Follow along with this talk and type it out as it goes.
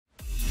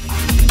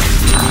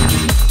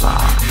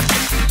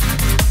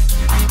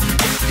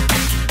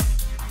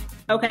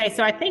Okay,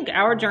 so I think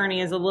our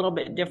journey is a little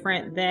bit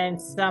different than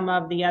some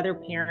of the other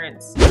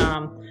parents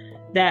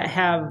that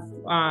have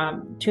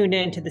tuned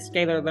into the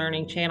Scalar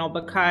Learning channel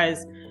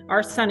because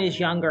our son is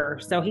younger.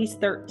 So he's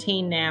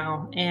 13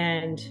 now.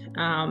 And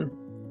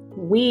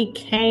we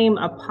came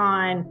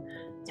upon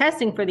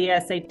testing for the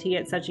SAT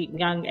at such a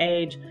young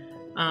age,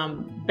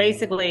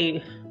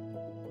 basically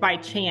by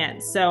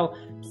chance. So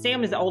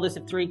Sam is the oldest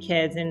of three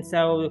kids. And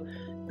so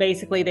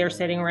basically they're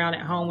sitting around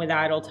at home with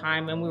idle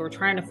time, and we were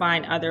trying to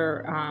find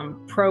other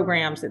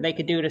programs that they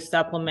could do to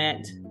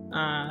supplement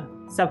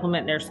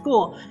their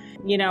school.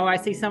 You know, I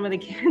see some of the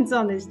kids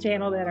on this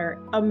channel that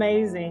are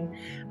amazing,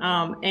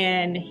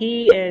 and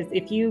he is,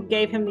 if you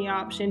gave him the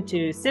option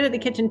to sit at the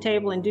kitchen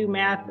table and do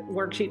math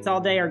worksheets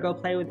all day or go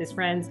play with his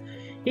friends,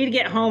 he'd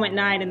get home at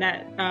night and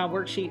that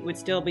worksheet would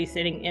still be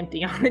sitting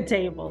empty on the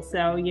table.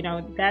 So, you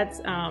know,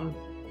 that's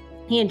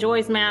he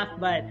enjoys math,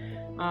 but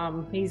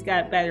he's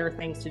got better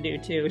things to do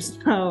too.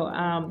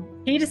 So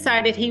he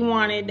decided he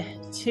wanted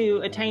to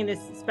attain this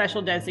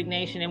special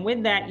designation. And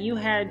with that, you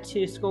had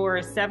to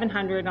score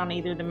 700 on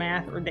either the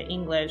math or the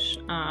English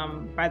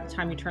by the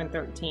time you turned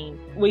 13.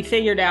 We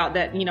figured out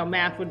that, you know,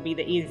 math would be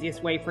the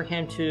easiest way for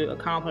him to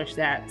accomplish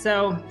that.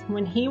 So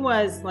when he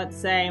was, let's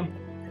say,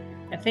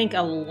 I think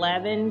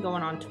 11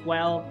 going on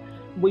 12,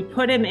 we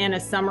put him in a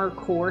summer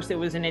course. It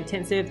was an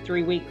intensive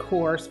 3-week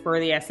course for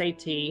the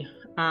SAT,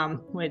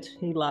 which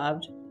he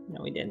loved.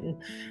 No, we didn't.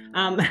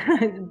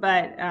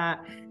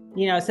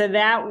 You know, so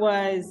that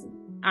was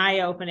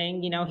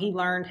eye-opening. You know, he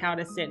learned how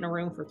to sit in a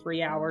room for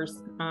 3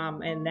 hours.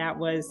 And that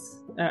was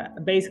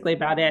basically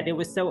about it. It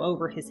was so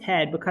over his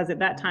head because at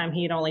that time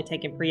he had only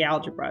taken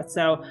pre-algebra.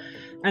 So,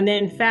 and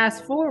then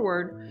fast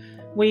forward,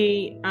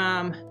 we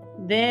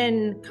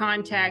then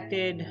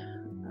contacted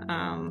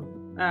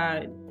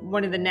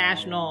one of the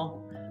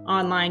national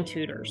online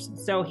tutors.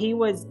 So he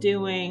was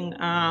doing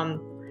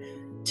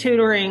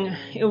tutoring.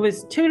 It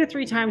was 2 to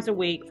 3 times a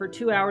week for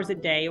 2 hours a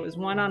day. It was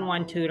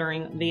one-on-one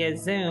tutoring via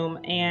Zoom.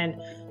 And,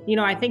 you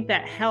know, I think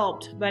that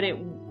helped, but it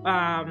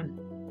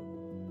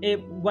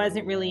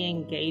wasn't really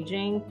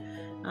engaging.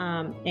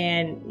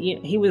 And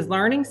he was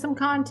learning some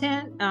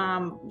content.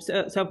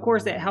 So of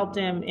course it helped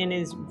him in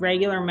his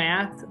regular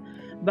math,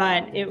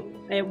 but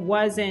it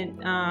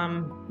wasn't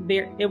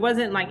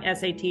like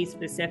SAT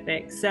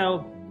specific.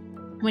 So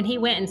when he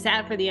went and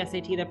sat for the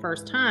SAT the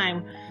first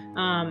time,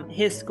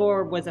 his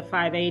score was a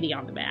 580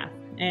 on the math.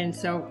 And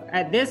so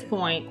at this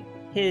point,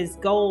 his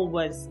goal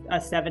was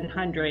a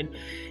 700.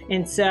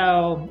 And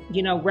so,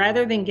 you know,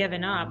 rather than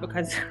giving up,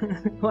 because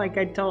like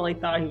I totally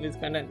thought he was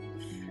going to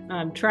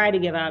try to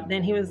give up,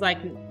 then he was like,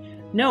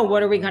 no,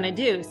 what are we going to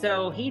do?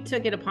 So he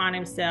took it upon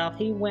himself.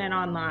 He went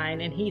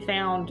online and he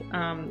found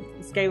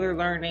Scalar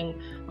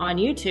Learning on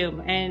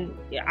YouTube. And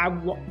I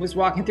was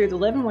walking through the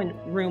living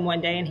room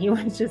one day and he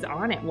was just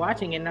on it,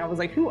 watching it. And I was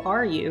like, who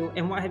are you?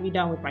 And what have you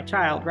done with my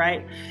child,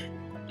 right?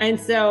 And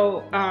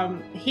so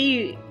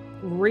he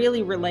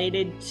really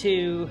related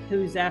to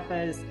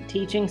Huzefa's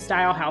teaching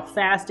style, how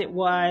fast it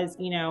was,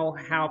 you know,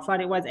 how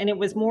fun it was. And it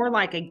was more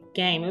like a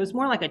game. It was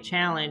more like a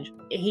challenge.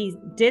 He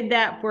did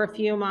that for a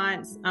few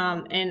months.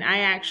 And I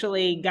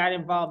actually got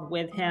involved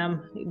with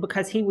him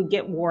because he would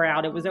get wore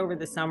out. It was over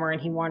the summer and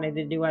he wanted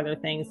to do other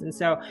things. And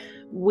so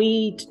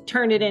we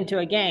turned it into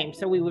a game.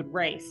 So we would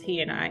race,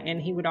 he and I,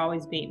 and he would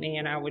always beat me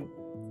and I would,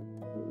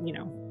 you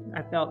know,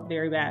 I felt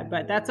very bad,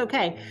 but that's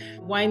okay.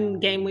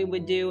 One game we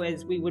would do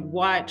is we would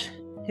watch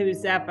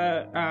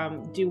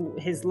Huzefa do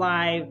his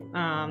live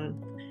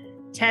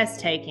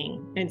test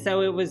taking. And so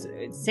it was,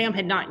 Sam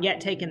had not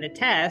yet taken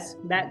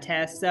that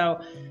test.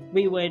 So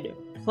we would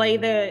play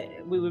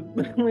we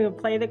would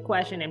play the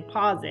question and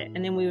pause it.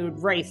 And then we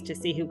would race to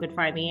see who could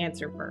find the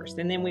answer first.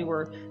 And then we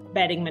were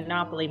betting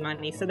Monopoly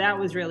money. So that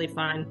was really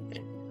fun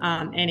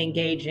and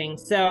engaging.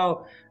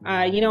 So,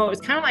 you know, it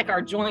was kind of like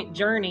our joint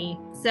journey.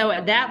 So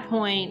at that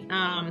point,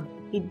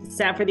 he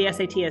sat for the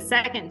SAT a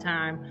second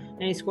time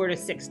and he scored a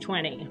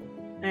 620.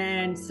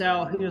 And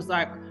so he was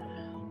like,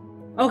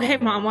 okay,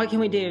 Mom, what can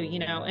we do? You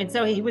know? And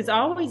so he was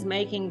always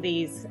making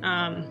these,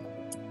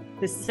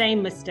 the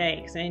same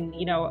mistakes. And,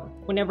 you know,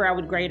 whenever I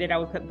would grade it, I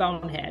would put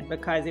bonehead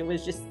because it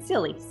was just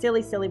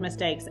silly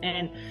mistakes.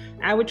 And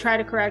I would try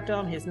to correct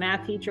them. His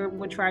math teacher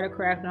would try to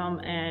correct them,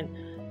 and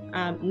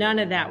none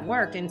of that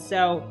worked. And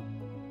so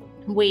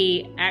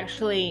we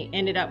actually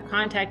ended up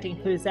contacting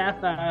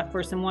Huzefa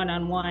for some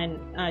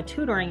one-on-one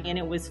tutoring, and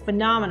it was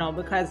phenomenal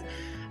because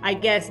I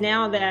guess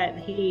now that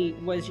he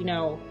was, you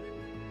know,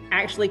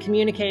 actually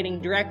communicating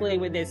directly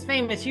with this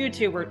famous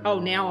YouTuber, oh,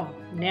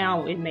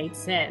 now it made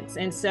sense.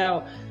 And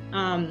so,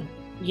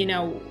 you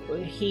know,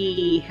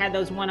 he had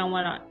those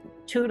one-on-one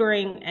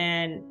tutoring,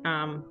 and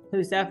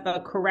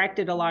Huzefa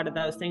corrected a lot of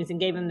those things and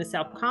gave him the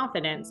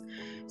self-confidence.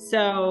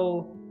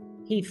 So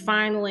he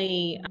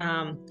finally,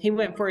 he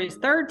went for his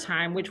third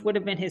time, which would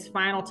have been his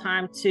final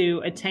time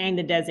to attain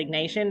the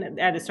designation.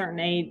 At a certain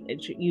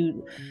age,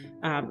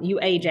 you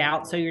age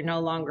out, so you're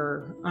no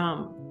longer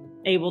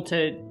able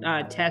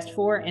to test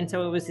for it. And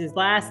so it was his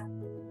last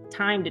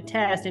timed a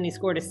test and he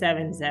scored a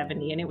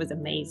 770, and it was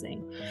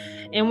amazing.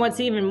 And what's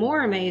even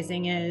more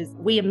amazing is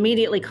we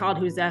immediately called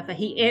Huzefa.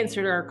 He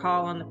answered our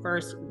call on the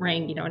first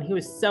ring, and he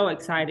was so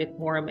excited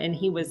for him, and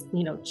he was,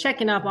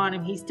 checking up on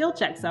him. He still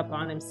checks up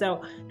on him.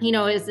 So,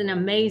 it's an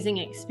amazing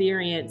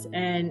experience.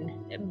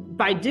 And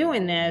by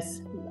doing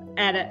this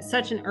at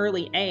such an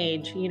early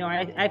age,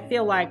 I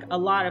feel like a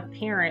lot of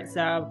parents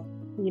of,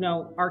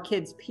 our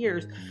kids'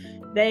 peers,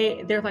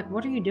 they're like,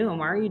 what are you doing?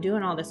 Why are you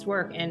doing all this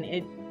work? And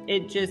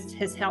it just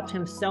has helped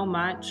him so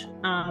much,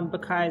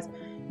 because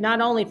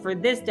not only for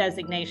this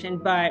designation,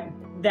 but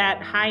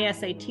that high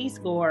SAT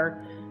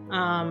score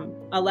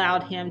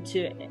allowed him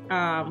to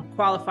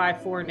qualify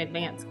for an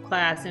advanced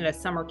class in a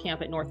summer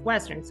camp at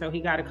Northwestern. So he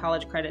got a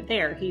college credit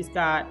there. He's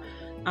got,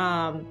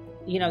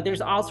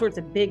 there's all sorts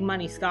of big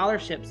money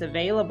scholarships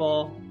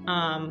available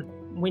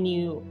when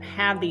you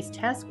have these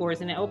test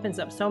scores, and it opens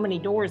up so many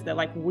doors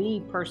that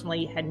we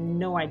personally had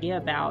no idea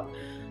about.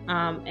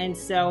 And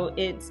so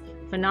it's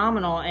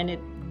phenomenal, and it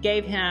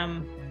gave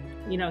him,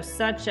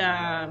 such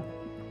a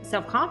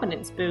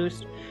self-confidence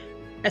boost.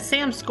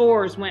 Sam's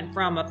scores went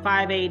from a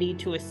 580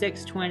 to a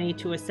 620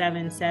 to a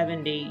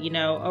 770,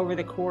 over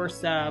the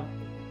course of,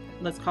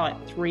 let's call it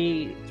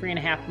three and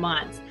a half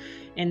months.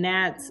 And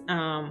that's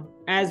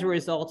as a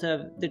result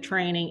of the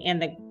training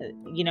and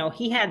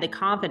he had the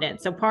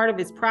confidence. So part of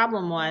his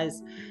problem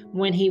was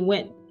when he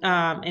went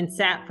and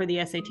sat for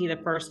the SAT the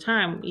first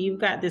time, you've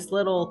got this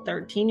little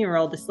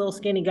 13-year-old, this little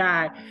skinny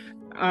guy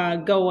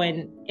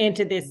going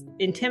into this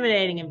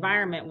intimidating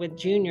environment with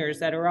juniors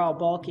that are all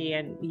bulky.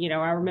 And,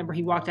 I remember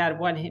he walked out of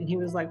one and he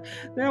was like,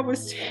 that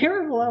was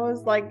terrible. I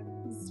was like,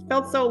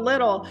 felt so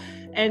little.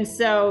 And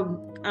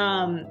so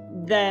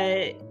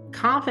the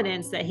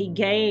confidence that he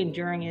gained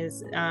during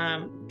his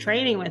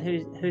training with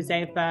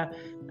Huzefa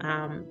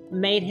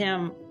made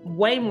him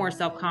way more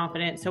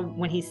self-confident. So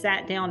when he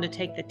sat down to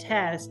take the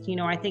test,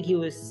 I think he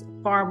was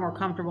far more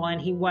comfortable,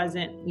 and he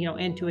wasn't,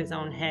 into his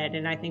own head.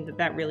 And I think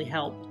that really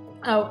helped.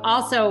 Oh,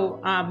 also,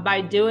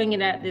 by doing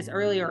it at this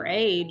earlier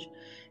age,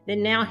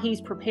 then now he's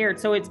prepared.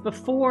 So it's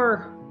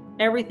before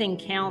everything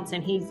counts,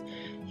 and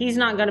he's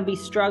not going to be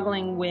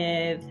struggling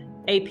with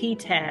AP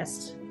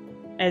tests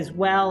as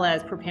well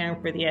as preparing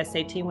for the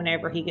SAT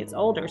whenever he gets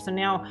older. So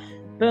now,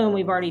 boom,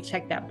 we've already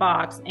checked that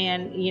box.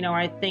 And,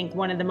 I think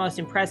one of the most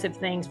impressive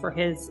things for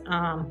his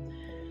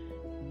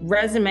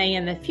resume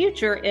in the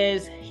future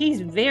is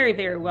he's very,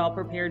 very well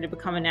prepared to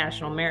become a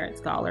National Merit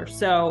Scholar.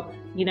 So,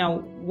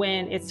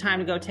 when it's time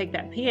to go take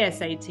that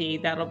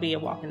PSAT, that'll be a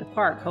walk in the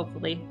park,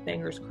 hopefully,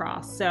 fingers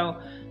crossed. So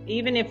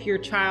even if your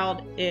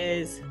child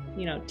is,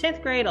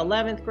 10th grade,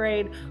 11th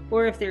grade,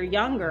 or if they're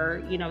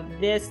younger,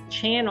 this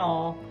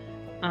channel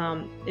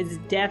is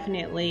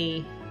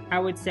definitely, I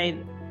would say,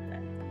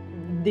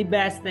 the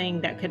best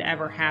thing that could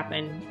ever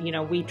happen.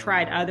 We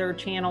tried other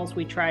channels,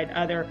 we tried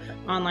other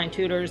online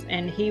tutors,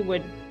 and he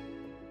would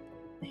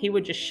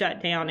just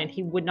shut down and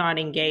he would not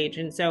engage.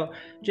 And so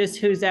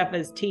just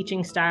Huzefa's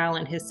teaching style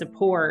and his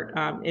support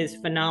is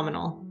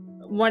phenomenal.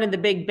 One of the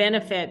big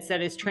benefits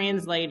that is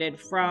translated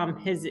from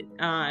his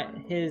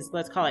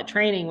let's call it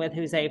training with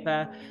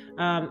Huzefa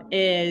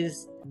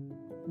is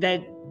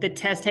that the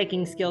test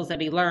taking skills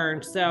that he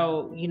learned.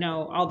 So,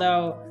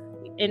 although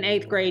in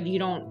 8th grade, you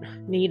don't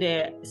need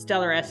a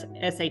stellar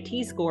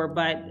SAT score,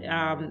 but,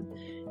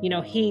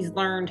 he's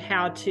learned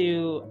how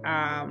to,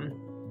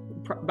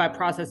 by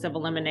process of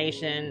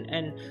elimination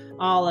and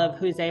all of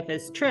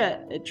Huzefa's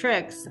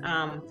tricks,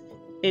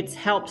 it's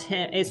helped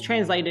him, it's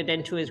translated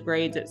into his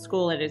grades at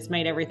school, and it's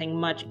made everything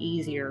much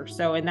easier.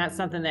 So, and that's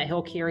something that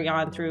he'll carry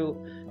on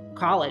through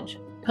college.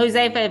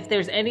 Huzefa, if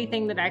there's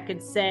anything that I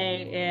could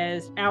say,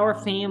 is our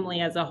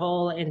family as a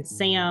whole, and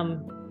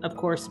Sam, of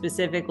course,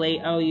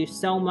 specifically, owe you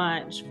so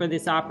much for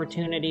this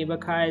opportunity,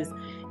 because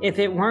if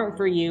it weren't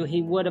for you,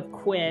 he would have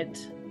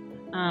quit,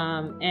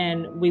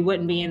 and we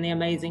wouldn't be in the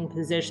amazing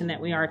position that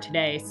we are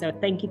today. So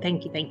thank you,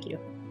 thank you, thank you.